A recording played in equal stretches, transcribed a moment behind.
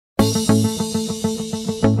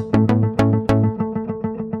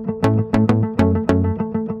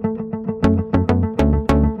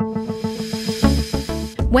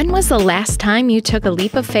When was the last time you took a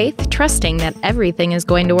leap of faith, trusting that everything is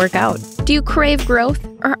going to work out? Do you crave growth,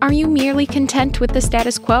 or are you merely content with the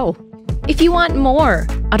status quo? If you want more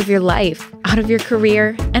out of your life, out of your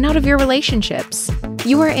career, and out of your relationships,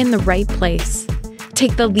 you are in the right place.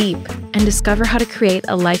 Take the leap and discover how to create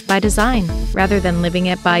a life by design rather than living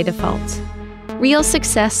it by default. Real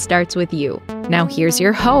success starts with you. Now here's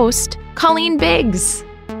your host, Colleen Biggs.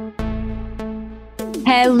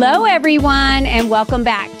 Hello, everyone, and welcome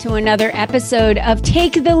back to another episode of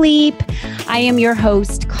Take the Leap. I am your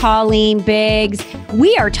host, Colleen Biggs.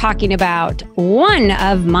 We are talking about one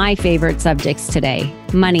of my favorite subjects today,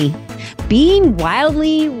 money. Being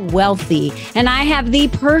wildly wealthy. And I have the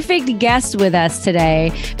perfect guest with us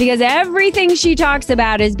today because everything she talks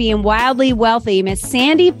about is being wildly wealthy. Miss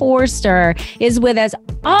Sandy Forster is with us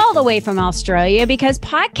all the way from Australia because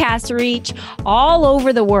podcasts reach all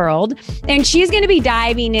over the world. And she's going to be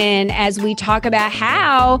diving in as we talk about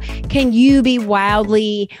how can you be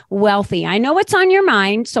wildly wealthy. I know what's on your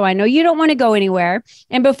mind, so I know you don't want to go anywhere.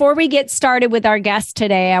 And before we get started with our guest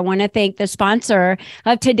today, I want to thank the sponsor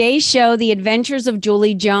of today's show, The Adventures of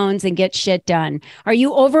Julie Jones and Get Shit Done. Are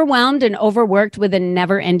you overwhelmed and overworked with a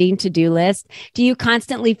never-ending to-do list? Do you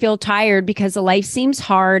constantly feel tired because life seems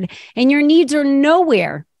hard and your needs are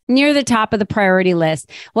nowhere near the top of the priority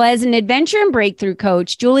list? Well, as an adventure and breakthrough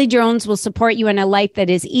coach, Julie Jones will support you in a life that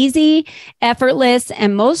is easy, effortless,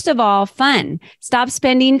 and most of all, fun. Stop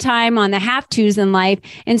spending time on the have-tos in life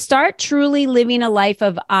and start truly living a life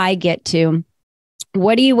of I get to.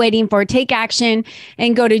 What are you waiting for? Take action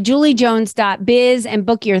and go to juliejones.biz and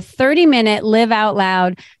book your 30-minute Live Out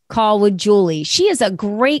Loud call with Julie. She is a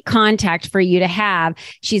great contact for you to have.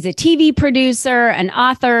 She's a TV producer, an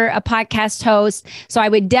author, a podcast host. So I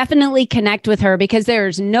would definitely connect with her because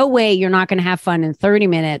there's no way you're not going to have fun in 30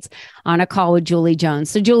 minutes on a call with Julie Jones.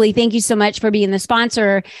 So Julie, thank you so much for being the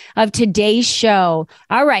sponsor of today's show.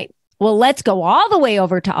 All right. Well, let's go all the way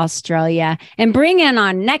over to Australia and bring in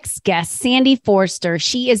our next guest, Sandy Forster.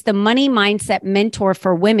 She is the money mindset mentor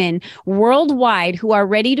for women worldwide who are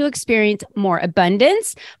ready to experience more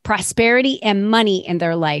abundance, prosperity, and money in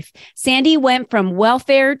their life. Sandy went from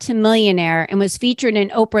welfare to millionaire and was featured in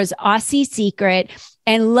Oprah's Aussie Secret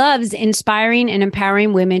and loves inspiring and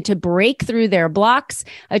empowering women to break through their blocks,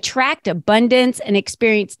 attract abundance, and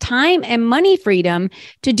experience time and money freedom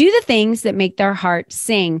to do the things that make their heart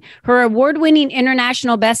sing. Her award-winning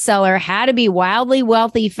international bestseller, How to Be Wildly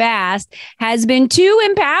Wealthy Fast, has been too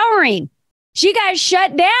empowering. She got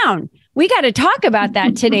shut down. We got to talk about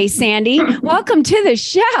that today, Sandy. Welcome to the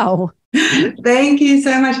show. Thank you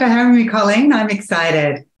so much for having me, Colleen. I'm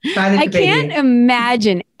excited. I can't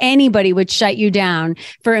imagine anybody would shut you down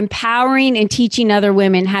for empowering and teaching other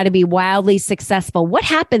women how to be wildly successful. What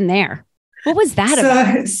happened there? What was that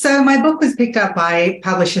about? So my book was picked up by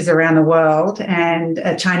publishers around the world, and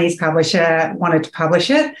a Chinese publisher wanted to publish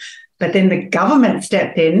it, but then the government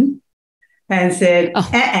stepped in and said,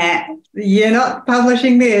 you're not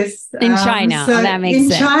publishing this. In China, that makes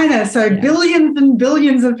sense. In China, so yeah. Billions and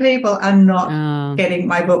billions of people are not getting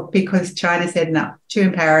my book because China said, no, too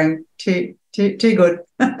empowering, too good.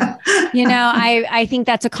 You know, I think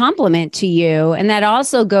that's a compliment to you. And that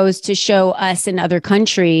also goes to show us in other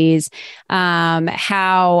countries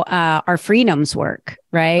how our freedoms work,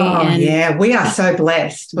 right? Oh, yeah. We are so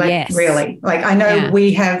blessed. Yes. Really. Like, I know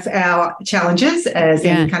we have our challenges as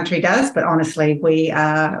any country does, but honestly, we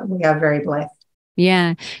are very blessed.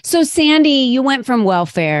 Yeah. So Sandy, you went from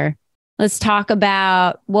welfare. Let's talk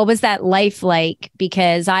about what was that life like?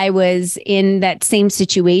 Because I was in that same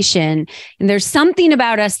situation. And there's something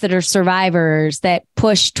about us that are survivors that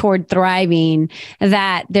push toward thriving,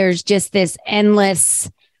 that there's just this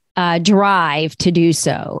endless drive to do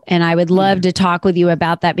so. And I would love to talk with you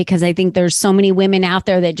about that because I think there's so many women out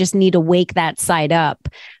there that just need to wake that side up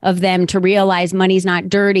of them to realize money's not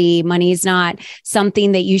dirty. Money's not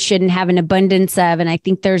something that you shouldn't have an abundance of. And I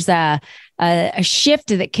think there's a shift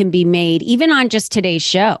that can be made even on just today's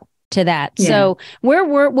show to that. Yeah. So what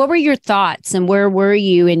were your thoughts and where were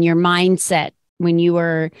you in your mindset when you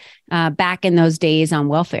were back in those days on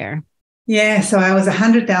welfare? Yeah, so I was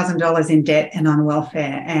 $100,000 in debt and on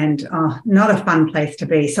welfare, and not a fun place to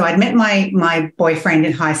be. So I'd met my boyfriend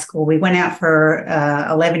in high school. We went out for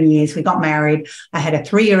 11 years. We got married. I had a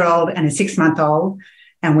 3-year-old and a 6-month-old,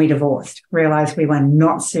 and we divorced, realized we were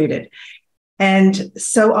not suited. And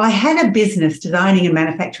so I had a business designing and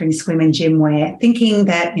manufacturing swim and gym wear, thinking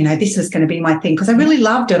that, this was going to be my thing because I really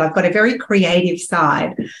loved it. I've got a very creative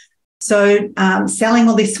side. So selling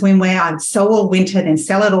all this swimwear, I'd sew all winter, then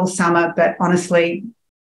sell it all summer. But honestly,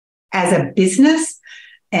 as a business,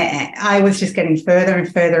 I was just getting further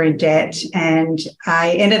and further in debt, and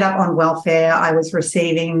I ended up on welfare. I was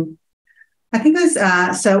receiving, I think it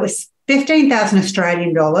was, so it was 15,000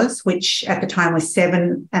 Australian dollars, which at the time was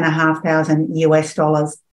 $7,500 US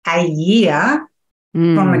dollars a year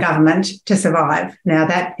from the government to survive. Now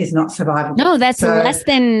that is not survivable. No, that's less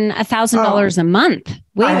than $1,000 a month.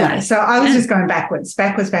 I know. So I was just going backwards,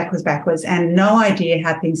 and no idea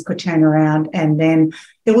how things could turn around. And then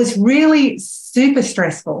it was really super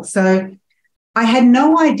stressful. So I had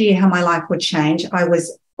no idea how my life would change. I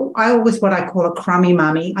was what I call a crummy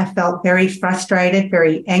mummy. I felt very frustrated,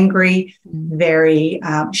 very angry, very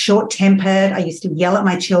short-tempered. I used to yell at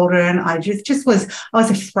my children. I was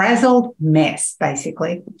a frazzled mess,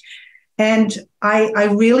 basically. And I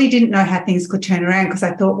really didn't know how things could turn around, because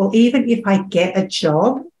I thought, well, even if I get a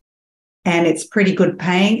job and it's pretty good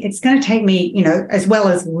paying, it's going to take me, as well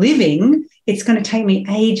as living, it's going to take me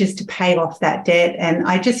ages to pay off that debt. And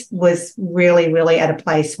I just was really, really at a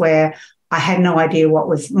place where I had no idea what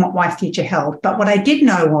my future held. But what I did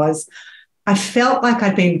know was I felt like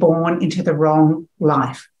I'd been born into the wrong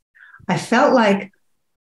life. I felt like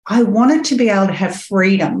I wanted to be able to have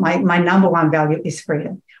freedom. My number one value is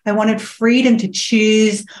freedom. I wanted freedom to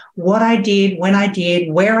choose what I did, when I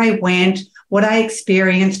did, where I went, what I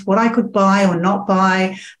experienced, what I could buy or not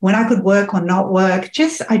buy, when I could work or not work.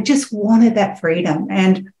 I just wanted that freedom.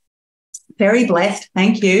 And very blessed,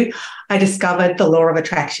 thank you, I discovered the law of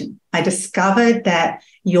attraction. I discovered that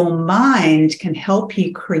your mind can help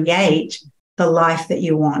you create the life that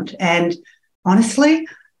you want. And honestly,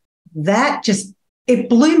 it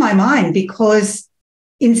blew my mind, because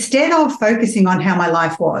instead of focusing on how my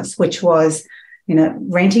life was, which was,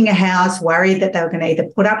 renting a house, worried that they were going to either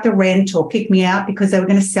put up the rent or kick me out because they were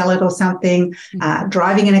going to sell it or something,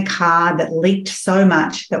 driving in a car that leaked so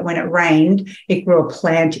much that when it rained, it grew a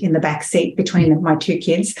plant in the back seat between my two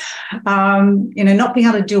kids, not being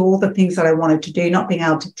able to do all the things that I wanted to do, not being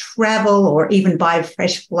able to travel or even buy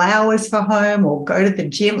fresh flowers for home or go to the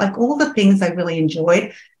gym, like all the things I really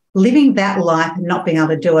enjoyed, living that life and not being able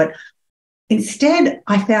to do it. Instead,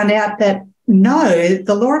 I found out that no,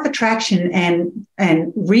 the law of attraction and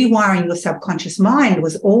rewiring your subconscious mind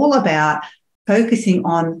was all about focusing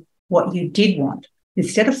on what you did want.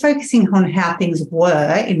 Instead of focusing on how things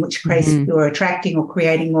were, in which case you were attracting or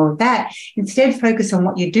creating more of that, instead focus on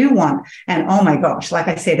what you do want. And oh my gosh, like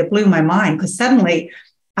I said, it blew my mind, because suddenly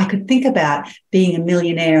I could think about being a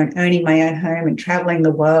millionaire and owning my own home and traveling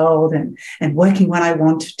the world and working when I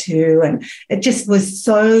wanted to. And it just was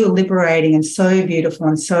so liberating and so beautiful.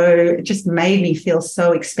 And so it just made me feel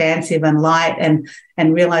so expansive and light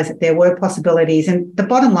and realize that there were possibilities. And the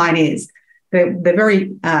bottom line is, the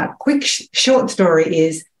very quick, short story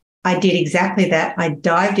is, I did exactly that. I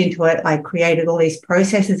dived into it. I created all these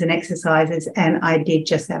processes and exercises, and I did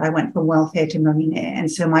just that. I went from welfare to millionaire. And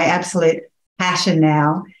so my absolute passion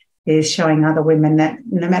now is showing other women that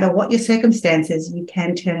no matter what your circumstances, you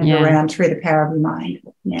can turn it around through the power of your mind.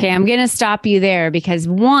 Yeah. Okay, I'm going to stop you there, because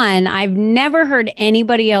one, I've never heard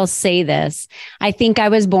anybody else say this. I think I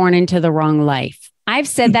was born into the wrong life. I've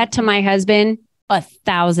said that to my husband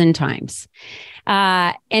 1,000 times.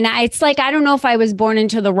 It's like, I don't know if I was born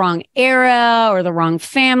into the wrong era or the wrong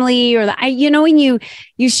family, or when you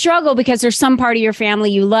struggle because there's some part of your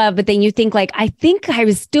family you love, but then you think like, I think I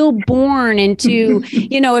was still born into,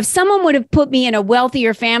 if someone would have put me in a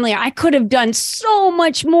wealthier family, I could have done so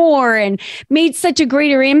much more and made such a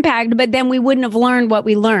greater impact, but then we wouldn't have learned what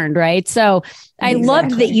we learned. Right. So I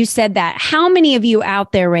loved that you said that. How many of you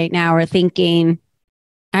out there right now are thinking,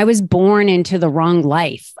 I was born into the wrong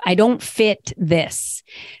life. I don't fit this.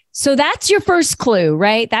 So that's your first clue,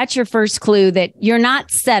 right? That's your first clue that you're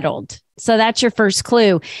not settled. So that's your first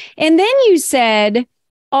clue. And then you said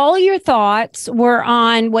all your thoughts were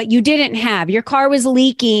on what you didn't have. Your car was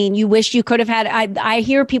leaking. You wish you could have had. I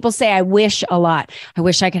hear people say, I wish a lot. I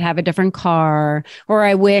wish I could have a different car, or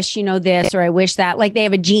I wish, this, or I wish that, like they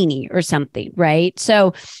have a genie or something, right?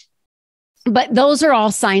 So but those are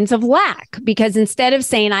all signs of lack, because instead of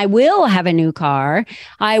saying, I will have a new car,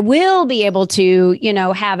 I will be able to,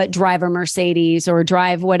 drive a Mercedes or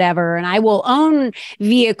drive whatever, and I will own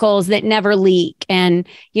vehicles that never leak. And,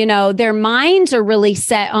 their minds are really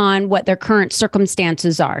set on what their current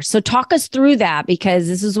circumstances are. So talk us through that, because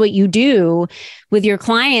this is what you do with your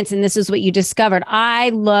clients, and this is what you discovered. I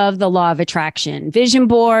love the law of attraction. Vision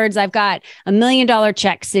boards. I've got $1 million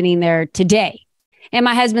check sitting there today. And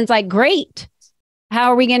my husband's like, great.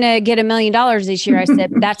 How are we going to get $1 million this year? I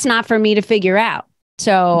said, that's not for me to figure out.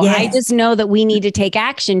 So I Yes. just know that we need to take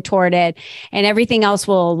action toward it and everything else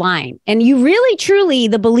will align. And you really, truly,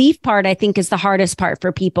 the belief part, I think, is the hardest part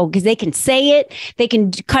for people because they can say it, they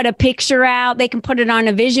can cut a picture out, they can put it on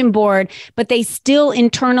a vision board, but they still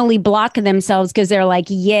internally block themselves because they're like,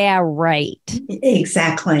 yeah, right.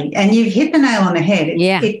 Exactly. And you've hit the nail on the head.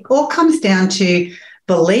 It all comes down to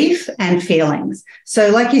belief and feelings. So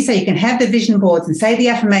like you say, you can have the vision boards and say the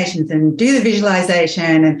affirmations and do the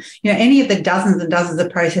visualization and, any of the dozens and dozens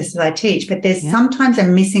of processes I teach, but there's sometimes a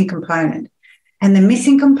missing component. And the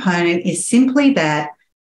missing component is simply that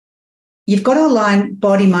you've got to align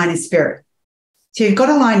body, mind, and spirit. So you've got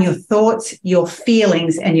to align your thoughts, your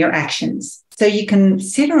feelings, and your actions. So you can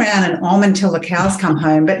sit around and until the cows come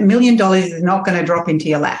home, but $1 million is not going to drop into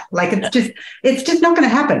your lap. Like it's just not going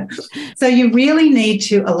to happen. So you really need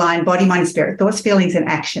to align body, mind, and spirit, thoughts, feelings, and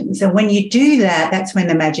actions. And when you do that, that's when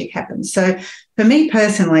the magic happens. So for me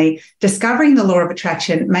personally, discovering the law of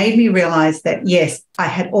attraction made me realize that, yes, I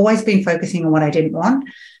had always been focusing on what I didn't want.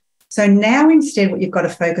 So now instead, what you've got to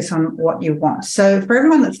focus on what you want. So for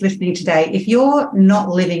everyone that's listening today, if you're not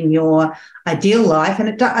living your ideal life,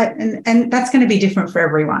 and that's going to be different for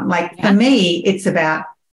everyone. Like for me, it's about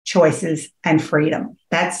choices and freedom.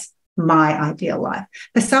 That's my ideal life.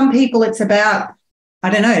 For some people, it's about, I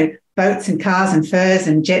don't know, boats and cars and furs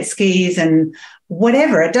and jet skis and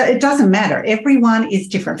whatever. It doesn't matter. Everyone is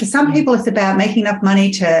different. For some people, it's about making enough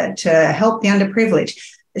money to help the underprivileged.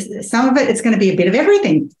 Some of it's going to be a bit of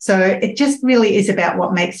everything. So it just really is about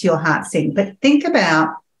what makes your heart sing. But think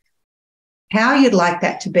about how you'd like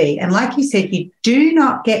that to be. And like you said, you do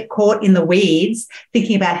not get caught in the weeds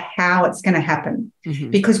thinking about how it's going to happen.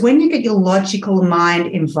 Because when you get your logical mind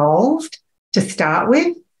involved to start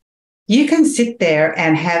with, you can sit there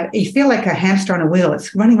and you feel like a hamster on a wheel.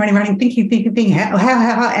 It's running, thinking,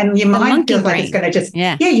 how, and your mind feels like it's going to just,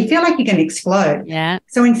 you feel like you're going to explode. Yeah.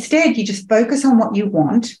 So instead, you just focus on what you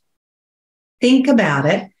want, think about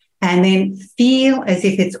it, and then feel as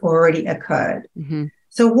if it's already occurred.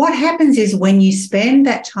 So what happens is when you spend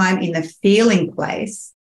that time in the feeling place,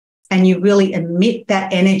 and you really emit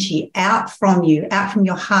that energy out from your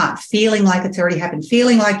heart, feeling like it's already happened,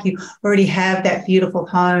 feeling like you already have that beautiful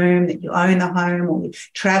home, that you own the home, or you're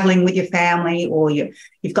traveling with your family, or you've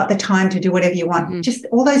got the time to do whatever you want. Just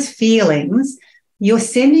all those feelings, you're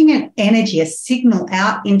sending an energy, a signal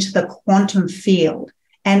out into the quantum field.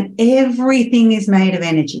 And everything is made of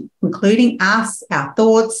energy, including us, our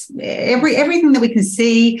thoughts, everything that we can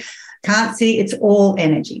see, can't see, it's all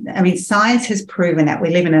energy. I mean, science has proven that. We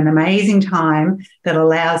live in an amazing time that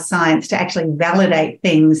allows science to actually validate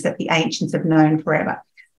things that the ancients have known forever.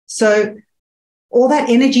 So all that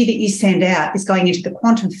energy that you send out is going into the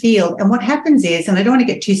quantum field. And what happens is, and I don't want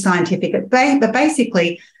to get too scientific, but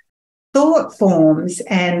basically thought forms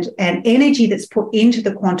and energy that's put into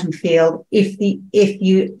the quantum field, if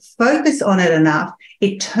you focus on it if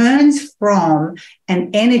it turns from an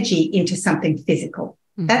energy into something physical.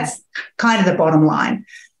 That's kind of the bottom line.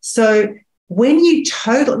 So when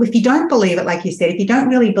if you don't believe it, like you said, if you don't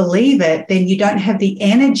really believe it, then you don't have the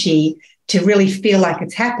energy to really feel like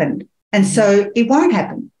it's happened. And so it won't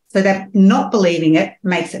happen. So that not believing it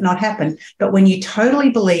makes it not happen. But when you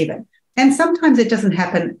totally believe it, and sometimes it doesn't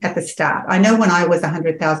happen at the start. I know when I was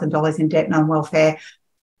 $100,000 in debt and on welfare,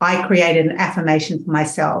 I created an affirmation for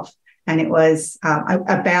myself. And it was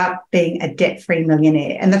about being a debt-free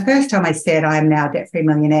millionaire. And the first time I said, I am now a debt-free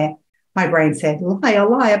millionaire, my brain said,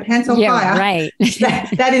 liar, pants on fire. Right.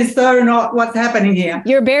 that is so not what's happening here.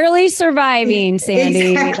 You're barely surviving,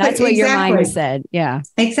 Sandy. Exactly, That's what your mind said. Yeah.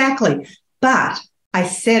 Exactly. But I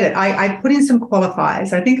said it. I put in some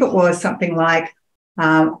qualifiers. I think it was something like,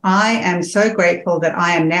 I am so grateful that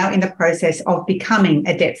I am now in the process of becoming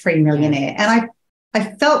a debt-free millionaire. And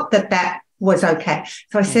I felt that was okay.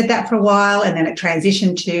 So I said that for a while, and then it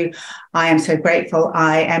transitioned to, I am so grateful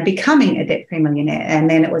I am becoming a debt-free millionaire. And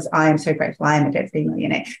then it was, I am so grateful I am a debt-free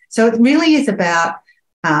millionaire. So it really is about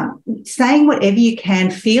saying whatever you can,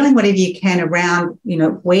 feeling whatever you can around,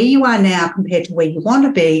 where you are now compared to where you want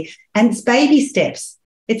to be. And it's baby steps.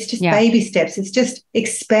 It's just baby steps. It's just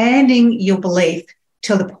expanding your belief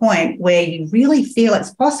to the point where you really feel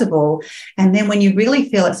it's possible. And then when you really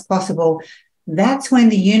feel it's possible, that's when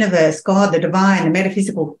the universe, God, the divine, the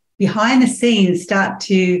metaphysical, behind the scenes start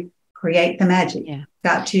to create the magic,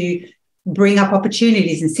 start to bring up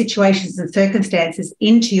opportunities and situations and circumstances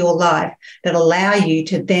into your life that allow you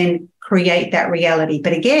to then create that reality.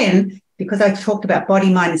 But again, because I talked about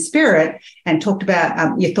body, mind, and spirit, and talked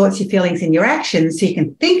about your thoughts, your feelings, and your actions, so you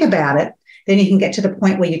can think about it, then you can get to the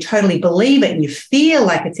point where you totally believe it and you feel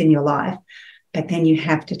like it's in your life. but then you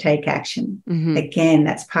have to take action. Again,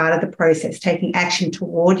 that's part of the process, taking action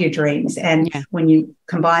toward your dreams. And when you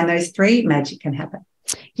combine those three, magic can happen.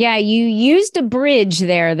 Yeah, you used a bridge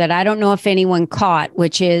there that I don't know if anyone caught,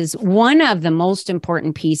 which is one of the most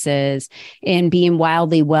important pieces in being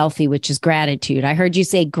wildly wealthy, which is gratitude. I heard you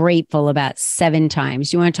say grateful about 7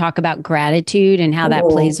 times. You want to talk about gratitude and how that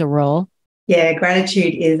plays a role? Yeah,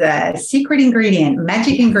 gratitude is a secret ingredient,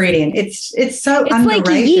 magic ingredient. It's so underrated. It's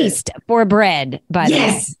like yeast for bread, but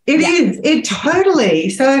yes, it is. It totally.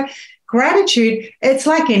 So gratitude, it's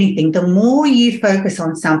like anything. The more you focus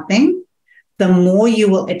on something, the more you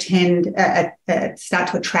will start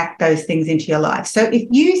to attract those things into your life. So if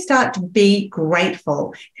you start to be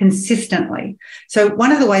grateful consistently, so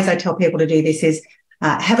one of the ways I tell people to do this is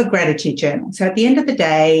have a gratitude journal. So at the end of the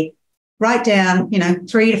day, write down,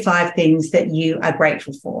 3 to 5 things that you are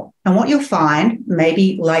grateful for. And what you'll find,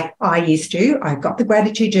 maybe like I used to, I got the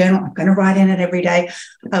gratitude journal, I'm going to write in it every day.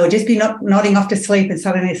 I would just be nodding off to sleep, and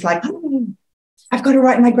suddenly it's like, I've got to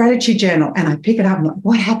write my gratitude journal. And I pick it up and like,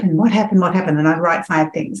 what happened? And I write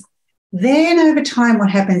 5 things. Then over time,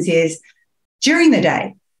 what happens is during the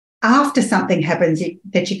day, after something happens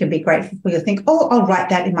that you can be grateful for, you'll think, I'll write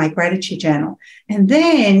that in my gratitude journal. And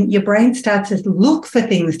then your brain starts to look for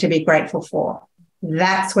things to be grateful for.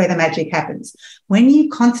 That's where the magic happens. When you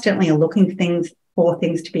constantly are looking for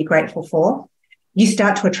things to be grateful for, you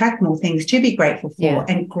start to attract more things to be grateful for. Yeah.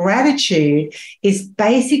 And gratitude is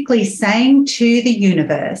basically saying to the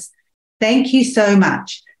universe, thank you so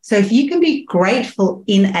much. So if you can be grateful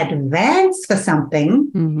in advance for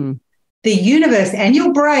something, the universe and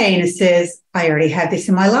your brain says, I already have this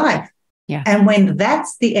in my life. Yeah. And when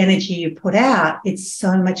that's the energy you put out, it's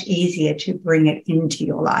so much easier to bring it into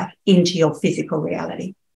your life, into your physical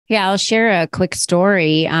reality. Yeah, I'll share a quick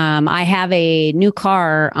story. I have a new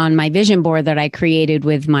car on my vision board that I created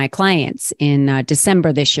with my clients in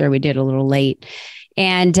December this year. We did a little late.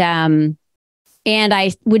 And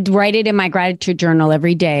I would write it in my gratitude journal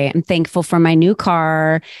every day. I'm thankful for my new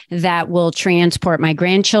car that will transport my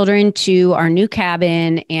grandchildren to our new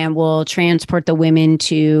cabin and will transport the women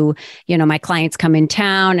to, my clients come in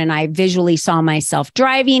town. And I visually saw myself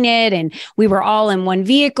driving it. And we were all in one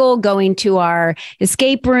vehicle going to our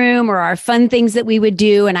escape room or our fun things that we would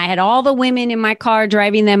do. And I had all the women in my car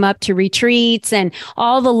driving them up to retreats and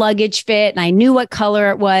all the luggage fit. And I knew what color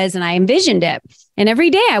it was and I envisioned it. And every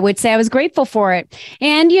day I would say I was grateful for it.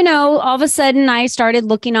 And, all of a sudden I started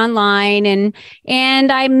looking online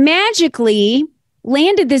and I magically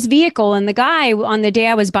landed this vehicle. And the guy on the day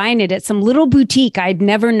I was buying it at some little boutique I'd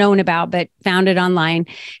never known about, but found it online.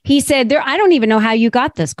 He said, I don't even know how you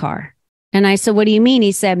got this car. And I said, what do you mean?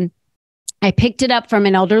 He said, I picked it up from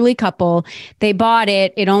an elderly couple. They bought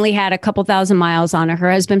it. It only had a couple thousand miles on it. Her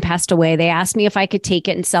husband passed away. They asked me if I could take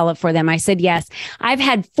it and sell it for them. I said, yes. I've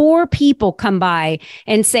had 4 people come by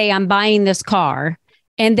and say, I'm buying this car.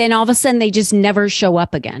 And then all of a sudden they just never show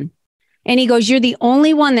up again. And he goes, you're the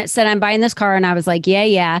only one that said I'm buying this car. And I was like,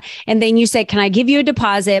 yeah. And then you said, can I give you a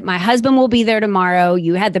deposit? My husband will be there tomorrow.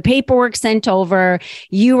 You had the paperwork sent over.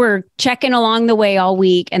 You were checking along the way all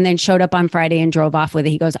week and then showed up on Friday and drove off with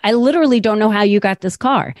it. He goes, I literally don't know how you got this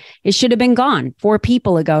car. It should have been gone 4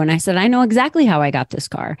 people ago. And I said, I know exactly how I got this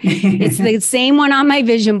car. It's the same one on my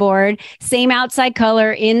vision board, same outside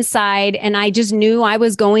color, inside. And I just knew it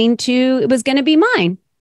was going to be mine.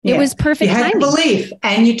 Yeah. It was perfect timing. You had the belief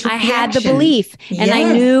and you took I had the belief and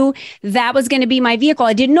I knew that was going to be my vehicle.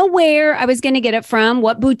 I didn't know where I was going to get it from,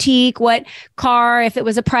 what boutique, what car, if it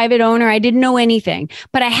was a private owner. I didn't know anything,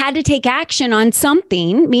 but I had to take action on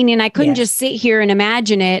something, meaning I couldn't just sit here and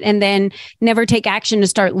imagine it and then never take action to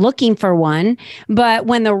start looking for one. But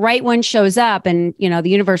when the right one shows up and, the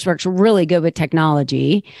universe works really good with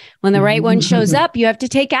technology. When the right one shows up, you have to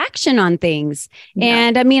take action on things. Yeah.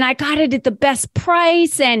 And I got it at the best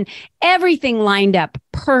price and everything lined up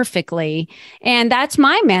perfectly. And that's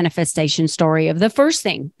my manifestation story of the first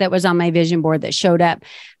thing that was on my vision board that showed up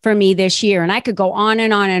for me this year. And I could go on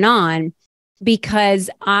and on and on because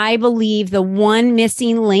I believe the one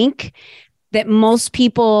missing link that most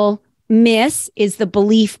people miss is the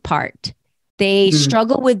belief part. They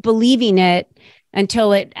struggle with believing it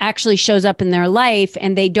until it actually shows up in their life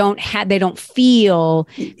and they don't feel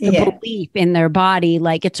the belief in their body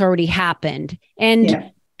like it's already happened.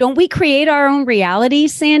 And don't we create our own reality,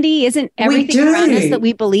 Sandy? Isn't everything around us that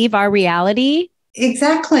we believe our reality?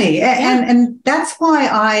 Exactly. And that's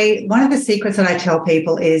why one of the secrets that I tell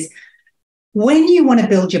people is when you want to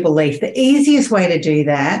build your belief, the easiest way to do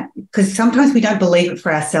that, because sometimes we don't believe it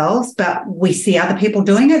for ourselves, but we see other people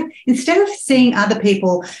doing it. Instead of seeing other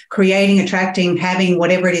people creating, attracting, having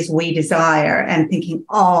whatever it is we desire and thinking,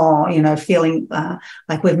 feeling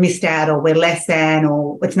like we've missed out or we're less than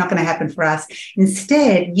or it's not going to happen for us.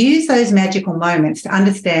 Instead, use those magical moments to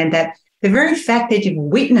understand that the very fact that you've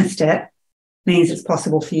witnessed it means it's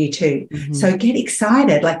possible for you too. Mm-hmm. So get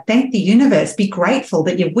excited, like thank the universe, be grateful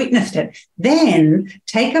that you've witnessed it. Then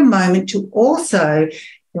take a moment to also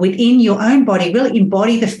within your own body, really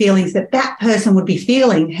embody the feelings that that person would be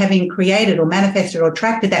feeling having created or manifested or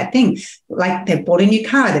attracted that thing. Like they've bought a new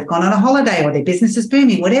car, they've gone on a holiday or their business is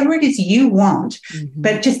booming, whatever it is you want. Mm-hmm.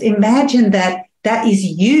 But just imagine that that is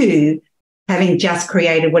you having just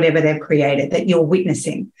created whatever they've created, that you're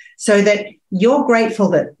witnessing. So that you're grateful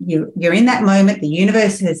that you're in that moment. The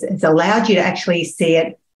universe has allowed you to actually see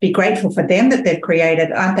it. Be grateful for them that they've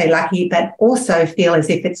created. Aren't they lucky? But also feel as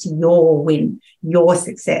if it's your win, your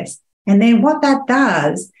success. And then what that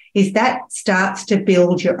does is that starts to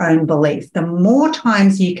build your own belief. The more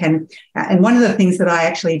times you can, and one of the things that I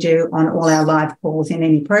actually do on all our live calls in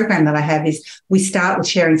any program that I have is we start with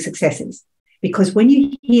sharing successes. Because when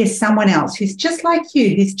you hear someone else who's just like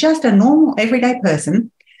you, who's just a normal everyday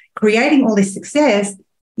person, creating all this success,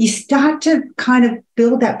 you start to kind of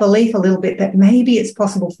build that belief a little bit that maybe it's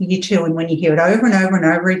possible for you too. And when you hear it over and over and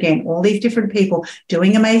over again, all these different people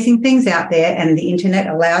doing amazing things out there, and the internet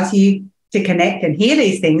allows you to connect and hear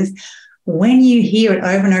these things, when you hear it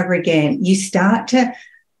over and over again, you start to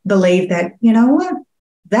believe that, you know what,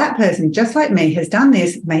 that person just like me has done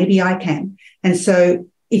this, maybe I can. And so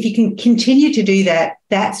if you can continue to do that,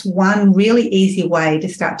 that's one really easy way to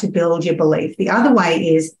start to build your belief. The other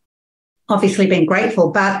way is obviously being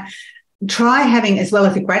grateful, but try having, as well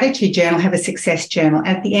as a gratitude journal, have a success journal.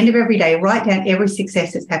 At the end of every day, write down every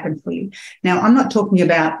success that's happened for you. Now, I'm not talking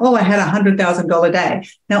about, I had $100,000 day.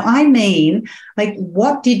 Now, I mean, like,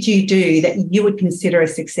 what did you do that you would consider a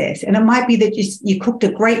success? And it might be that you cooked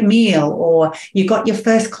a great meal, or you got your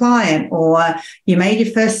first client, or you made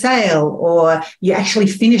your first sale, or you actually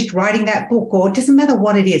finished writing that book, or it doesn't matter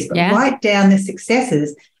what it is, but write down the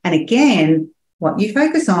successes. And again, what you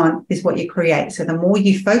focus on is what you create. So the more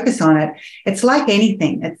you focus on it, it's like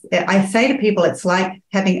anything. I say to people, it's like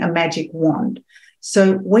having a magic wand.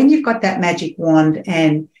 So when you've got that magic wand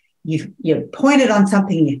and you point it on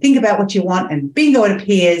something and you think about what you want and bingo, it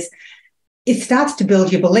appears, it starts to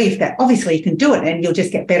build your belief that obviously you can do it and you'll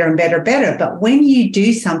just get better and better and better. But when you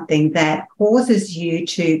do something that causes you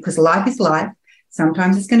to, because life is life,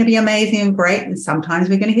 sometimes it's going to be amazing and great, and sometimes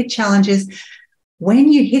we're going to hit challenges.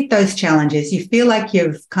 When you hit those challenges, you feel like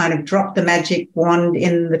you've kind of dropped the magic wand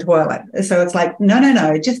in the toilet. So it's like,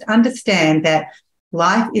 no, just understand that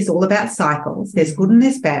life is all about cycles. There's good and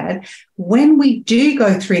there's bad. When we do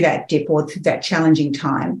go through that dip or through that challenging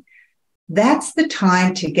time, that's the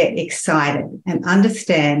time to get excited and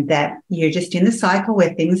understand that you're just in the cycle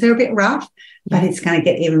where things are a bit rough, but it's going to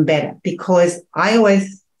get even better. Because I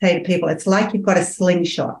always say to people, it's like you've got a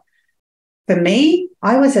slingshot. For me,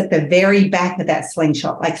 I was at the very back of that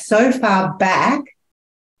slingshot, like so far back.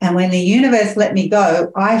 And when the universe let me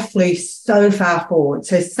go, I flew so far forward.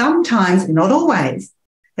 So sometimes, not always,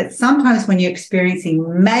 but sometimes when you're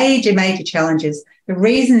experiencing major, major challenges, the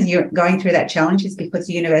reasons you're going through that challenge is because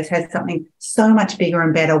the universe has something so much bigger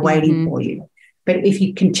and better waiting for you. But if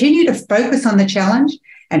you continue to focus on the challenge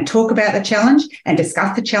and talk about the challenge and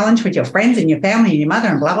discuss the challenge with your friends and your family and your mother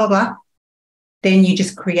and blah, blah, blah, then you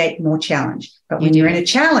just create more challenge. But when you're in a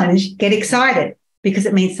challenge, get excited, because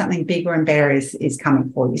it means something bigger and better is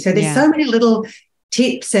coming for you. So there's so many little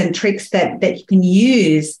tips and tricks that you can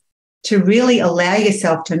use to really allow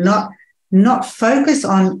yourself to not focus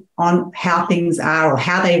on how things are or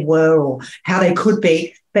how they were or how they could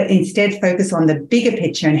be, but instead focus on the bigger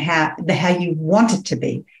picture and how you want it to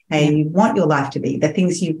be, how you want your life to be, the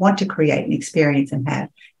things you want to create and experience and have.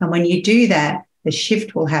 And when you do that, the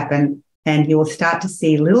shift will happen. And you'll start to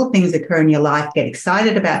see little things occur in your life, get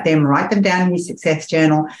excited about them, write them down in your success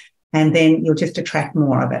journal, and then you'll just attract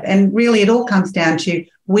more of it. And really, it all comes down to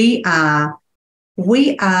we are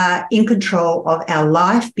in control of our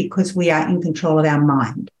life because we are in control of our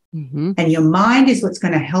mind. Mm-hmm. And your mind is what's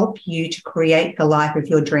going to help you to create the life of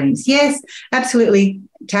your dreams. Yes, absolutely.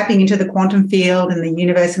 Tapping into the quantum field and the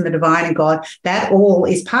universe and the divine and God, that all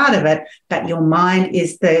is part of it. But your mind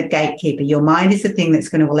is the gatekeeper. Your mind is the thing that's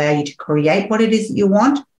going to allow you to create what it is that you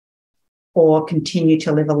want, or continue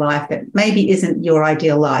to live a life that maybe isn't your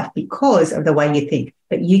ideal life because of the way you think.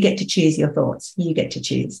 But you get to choose your thoughts. You get to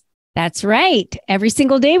choose. That's right. Every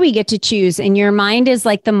single day we get to choose. And your mind is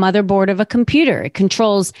like the motherboard of a computer. It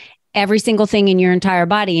controls every single thing in your entire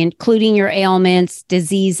body, including your ailments,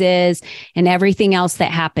 diseases, and everything else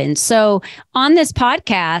that happens. So on this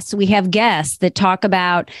podcast, we have guests that talk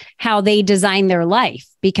about how they design their life,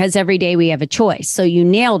 because every day we have a choice. So you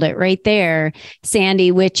nailed it right there,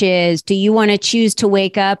 Sandy, which is, do you want to choose to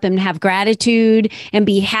wake up and have gratitude and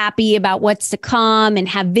be happy about what's to come and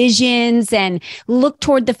have visions and look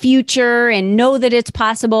toward the future and know that it's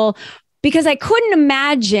possible? Because I couldn't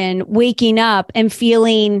imagine waking up and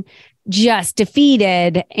feeling just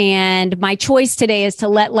defeated. And my choice today is to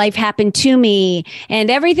let life happen to me.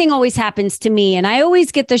 And everything always happens to me. And I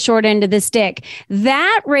always get the short end of the stick.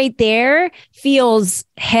 That right there feels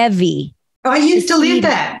heavy. I used to live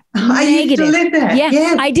that. I used to live that.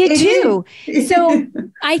 Yeah, I did too. So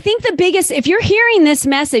I think the biggest, if you're hearing this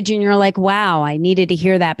message and you're like, wow, I needed to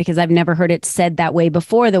hear that because I've never heard it said that way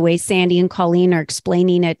before, the way Sandy and Colleen are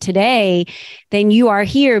explaining it today, then you are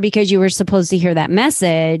here because you were supposed to hear that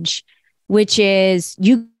message, which is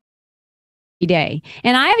you every day.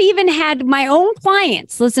 And I've even had my own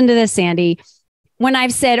clients, listen to this, Sandy, when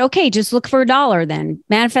I've said, okay, just look for $1 then,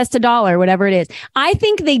 manifest $1, whatever it is. I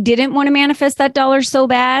think they didn't want to manifest that $1 so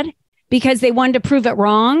bad because they wanted to prove it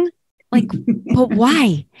wrong. Like, but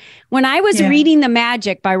why? When I was reading The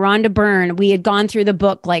Magic by Rhonda Byrne, we had gone through the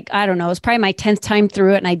book, like, I don't know, it was probably my 10th time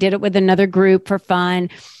through it. And I did it with another group for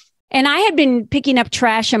fun. And I had been picking up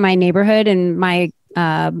trash in my neighborhood, and my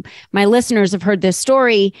listeners have heard this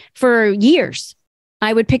story for years.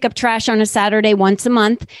 I would pick up trash on a Saturday once a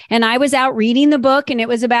month, and I was out reading the book, and it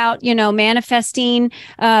was about, manifesting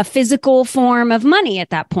a physical form of money at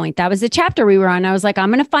that point. That was the chapter we were on. I was like, I'm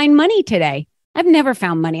going to find money today. I've never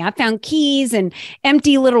found money. I found keys and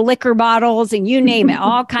empty little liquor bottles and you name it,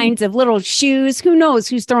 all kinds of little shoes. Who knows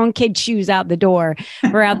who's throwing kids' shoes out the door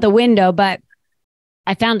or out the window? But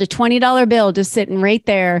I found a $20 bill just sitting right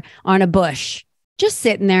there on a bush, just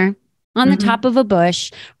sitting there on the top of a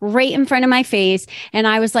bush, right in front of my face. And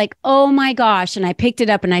I was like, oh my gosh. And I picked it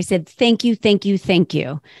up and I said, thank you, thank you, thank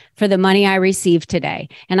you for the money I received today.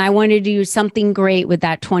 And I wanted to do something great with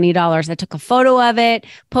that $20. I took a photo of it,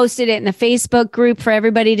 posted it in the Facebook group for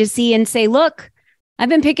everybody to see and say, look, I've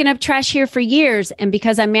been picking up trash here for years. And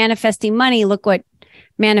because I'm manifesting money, look what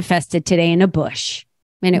manifested today in a bush.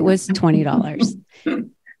 And it was $20.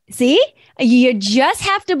 See? You just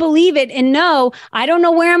have to believe it and know, I don't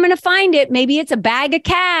know where I'm going to find it. Maybe it's a bag of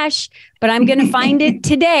cash, but I'm going to find it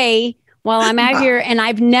today while I'm out here. And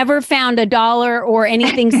I've never found $1 or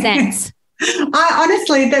anything since.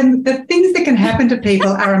 Honestly, the things that can happen to people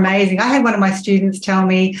are amazing. I had one of my students tell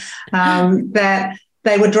me that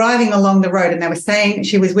they were driving along the road and they were saying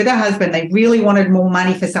she was with her husband. They really wanted more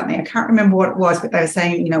money for something. I can't remember what it was, but they were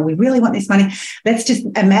saying, we really want this money. Let's just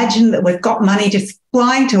imagine that we've got money just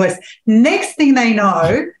flying to us. Next thing they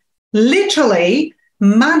know, literally,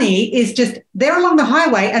 money is just, they're along the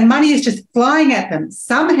highway and money is just flying at them.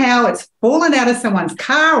 Somehow it's fallen out of someone's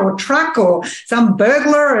car or truck, or some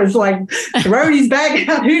burglar has like thrown his bag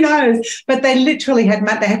out, who knows? But they literally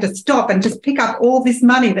they had to stop and just pick up all this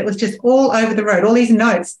money that was just all over the road, all these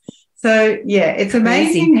notes. So yeah, it's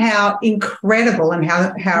amazing how incredible and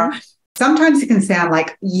how sometimes it can sound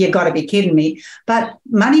like you got to be kidding me, but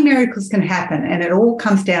money miracles can happen, and it all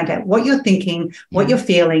comes down to what you're thinking, what you're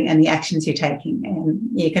feeling, and the actions you're taking, and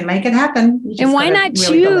you can make it happen. And why not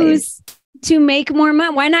choose to make more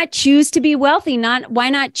money? Why not choose to be wealthy? Why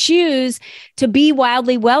not choose to be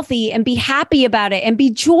wildly wealthy and be happy about it and be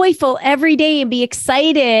joyful every day and be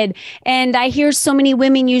excited? And I hear so many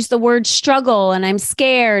women use the word struggle, and I'm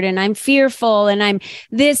scared and I'm fearful and I'm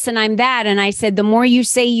this and I'm that. And I said, the more you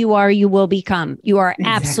say you are, you will become. You are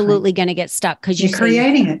absolutely going to get stuck because you're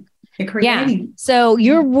creating it. Yeah. So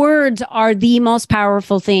your words are the most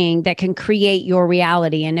powerful thing that can create your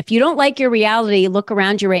reality. And if you don't like your reality, look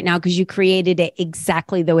around you right now because you created it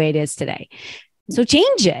exactly the way it is today. So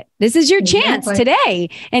change it. This is your chance today.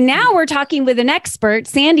 And now we're talking with an expert.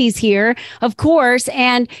 Sandy's here, of course.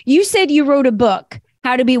 And you said you wrote a book,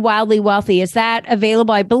 How to Be Wildly Wealthy. Is that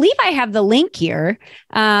available? I believe I have the link here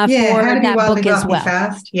for that book as well.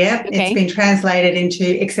 Fast. Yeah, okay. It's been translated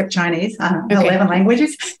into, except Chinese, 11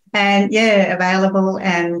 languages. And available.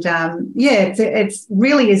 And it's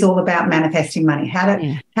really is all about manifesting money, how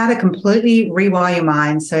to completely rewire your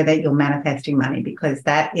mind so that you're manifesting money, because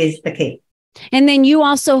that is the key. And then you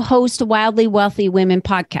also host a Wildly Wealthy Women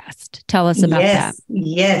podcast. Tell us about that.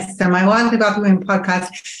 Yes. So my Wildly Wealthy Women podcast,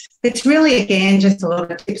 it's really, again, just a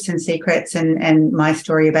lot of tips and secrets and my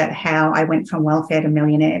story about how I went from welfare to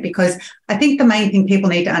millionaire, because I think the main thing people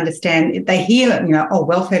need to understand, they hear,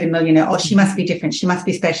 welfare to millionaire, she must be different, she must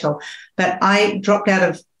be special. But I dropped out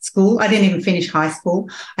of school. I didn't even finish high school.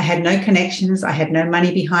 I had no connections. I had no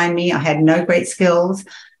money behind me. I had no great skills.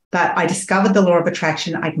 But I discovered the law of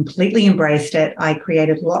attraction. I completely embraced it. I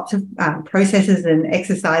created lots of processes and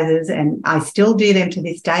exercises, and I still do them to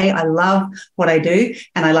this day. I love what I do,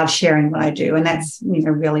 and I love sharing what I do. And that's,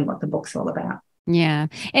 really what the book's all about. Yeah.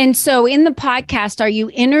 And so in the podcast, are you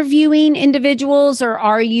interviewing individuals, or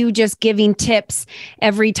are you just giving tips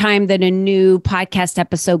every time that a new podcast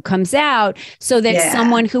episode comes out so that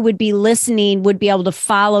someone who would be listening would be able to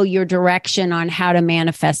follow your direction on how to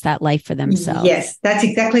manifest that life for themselves? Yes, that's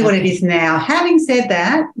exactly what it is now. Having said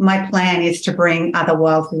that, my plan is to bring other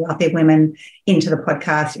wealthy women into the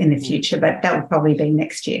podcast in the future, but that will probably be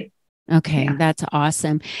next year. Okay, that's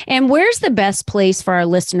awesome. And where's the best place for our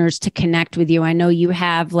listeners to connect with you? I know you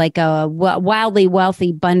have like a Wildly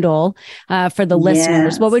Wealthy bundle for the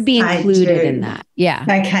listeners. What would be included in that? Yeah.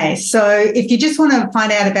 Okay, so if you just want to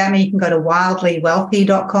find out about me, you can go to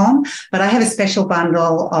wildlywealthy.com. But I have a special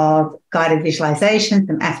bundle of guided visualizations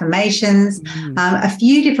and affirmations, a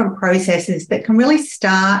few different processes that can really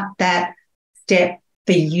start that step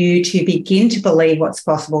for you to begin to believe what's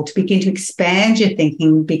possible, to begin to expand your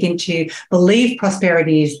thinking, begin to believe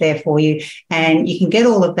prosperity is there for you. And you can get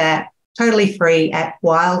all of that totally free at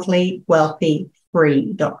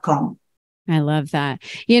wildlywealthyfree.com. I love that.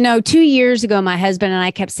 2 years ago, my husband and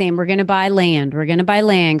I kept saying, we're going to buy land. We're going to buy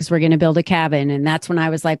land because we're going to build a cabin. And that's when I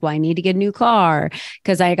was like, well, I need to get a new car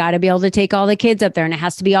because I got to be able to take all the kids up there, and it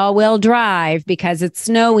has to be all-wheel drive because it's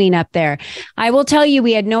snowing up there. I will tell you,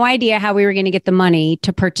 we had no idea how we were going to get the money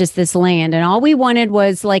to purchase this land. And all we wanted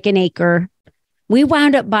was like an acre. We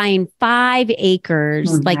wound up buying 5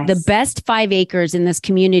 acres, like the best 5 acres in this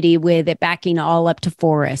community, with it backing all up to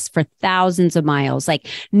forest for thousands of miles. Like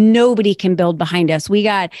nobody can build behind us. We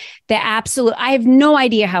got the absolute, I have no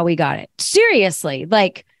idea how we got it. Seriously,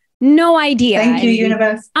 like no idea. Thank you,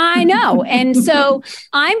 universe. I know. And so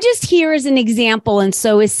I'm just here as an example, and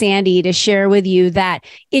so is Sandy, to share with you that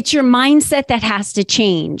it's your mindset that has to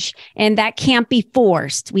change, and that can't be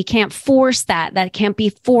forced. We can't force that. That can't be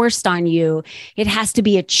forced on you. It has to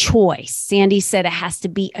be a choice. Sandy said it has to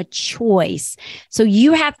be a choice. So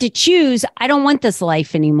you have to choose, I don't want this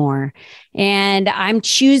life anymore, and I'm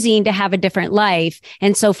choosing to have a different life.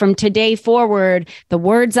 And so from today forward, the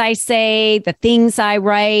words I say, the things I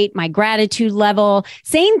write, my gratitude level,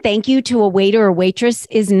 saying thank you to a waiter or waitress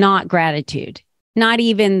is not gratitude, not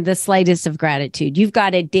even the slightest of gratitude. You've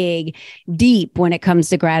got to dig deep when it comes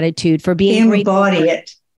to gratitude for being grateful for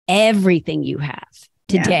everything you have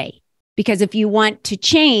today. Yeah. Because if you want it to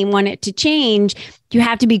change, you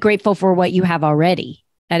have to be grateful for what you have already.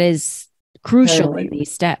 That is crucial in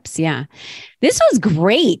these steps. Yeah. This was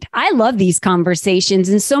great. I love these conversations.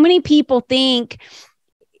 And so many people think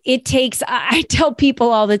it takes, I tell people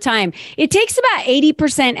all the time, it takes about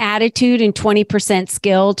 80% attitude and 20%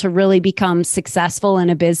 skill to really become successful in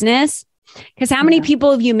a business. Because how many people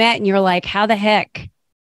have you met and you're like, how the heck?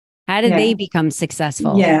 How did they become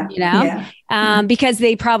successful? Because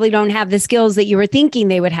they probably don't have the skills that you were thinking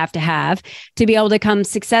they would have to be able to become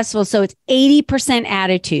successful. So it's 80%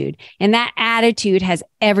 attitude. And that attitude has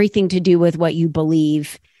everything to do with what you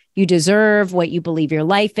believe you deserve, what you believe your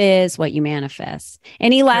life is, what you manifest.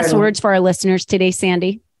 Any last words for our listeners today,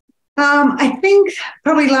 Sandy? I think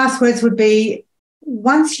probably last words would be,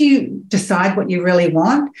 once you decide what you really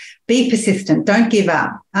want, be persistent. Don't give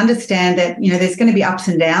up. Understand that, there's going to be ups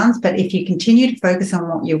and downs, but if you continue to focus on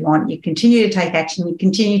what you want, you continue to take action, you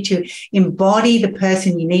continue to embody the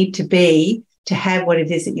person you need to be to have what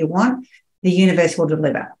it is that you want, the universe will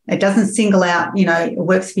deliver. It doesn't single out, it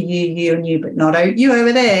works for you, you and you, but not you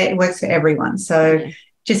over there. It works for everyone. So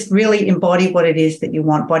just really embody what it is that you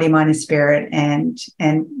want, body, mind, and spirit, and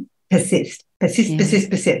persist.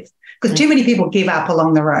 Because too many people give up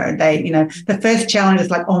along the road. They, the first challenge is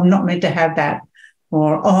like, oh, I'm not meant to have that.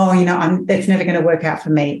 Or, oh, that's never going to work out for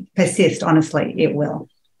me. Persist, honestly, it will.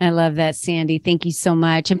 I love that, Sandy. Thank you so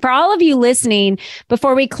much. And for all of you listening,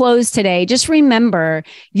 before we close today, just remember,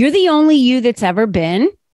 you're the only you that's ever been.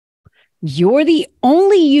 You're the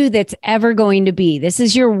only you that's ever going to be. This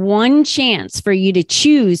is your one chance for you to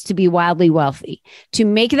choose to be wildly wealthy, to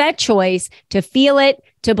make that choice, to feel it,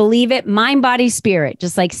 to believe it, mind, body, spirit.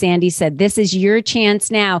 Just like Sandy said, this is your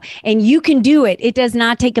chance now, and you can do it. It does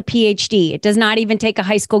not take a PhD. It does not even take a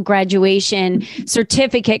high school graduation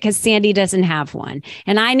certificate, because Sandy doesn't have one.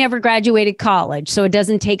 And I never graduated college, so it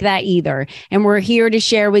doesn't take that either. And we're here to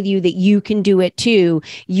share with you that you can do it too.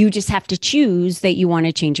 You just have to choose that you want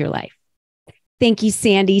to change your life. Thank you,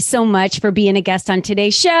 Sandy, so much for being a guest on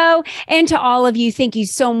today's show. And to all of you, thank you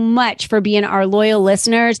so much for being our loyal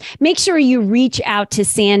listeners. Make sure you reach out to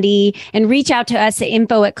Sandy and reach out to us at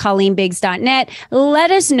info@colleenbiggs.net. Let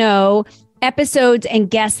us know episodes and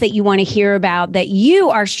guests that you want to hear about that you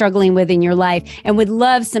are struggling with in your life and would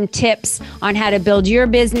love some tips on how to build your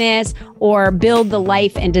business or build the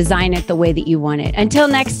life and design it the way that you want it. Until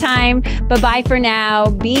next time, bye-bye for now.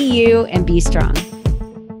 Be you and be strong.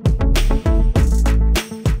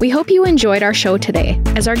 We hope you enjoyed our show today,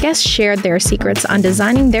 as our guests shared their secrets on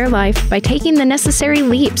designing their life by taking the necessary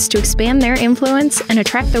leaps to expand their influence and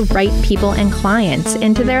attract the right people and clients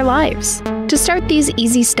into their lives. To start these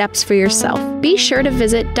easy steps for yourself, be sure to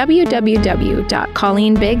visit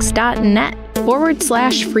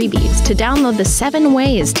www.colleenbiggs.net/freebies to download the 7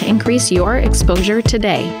 ways to increase your exposure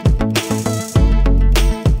today.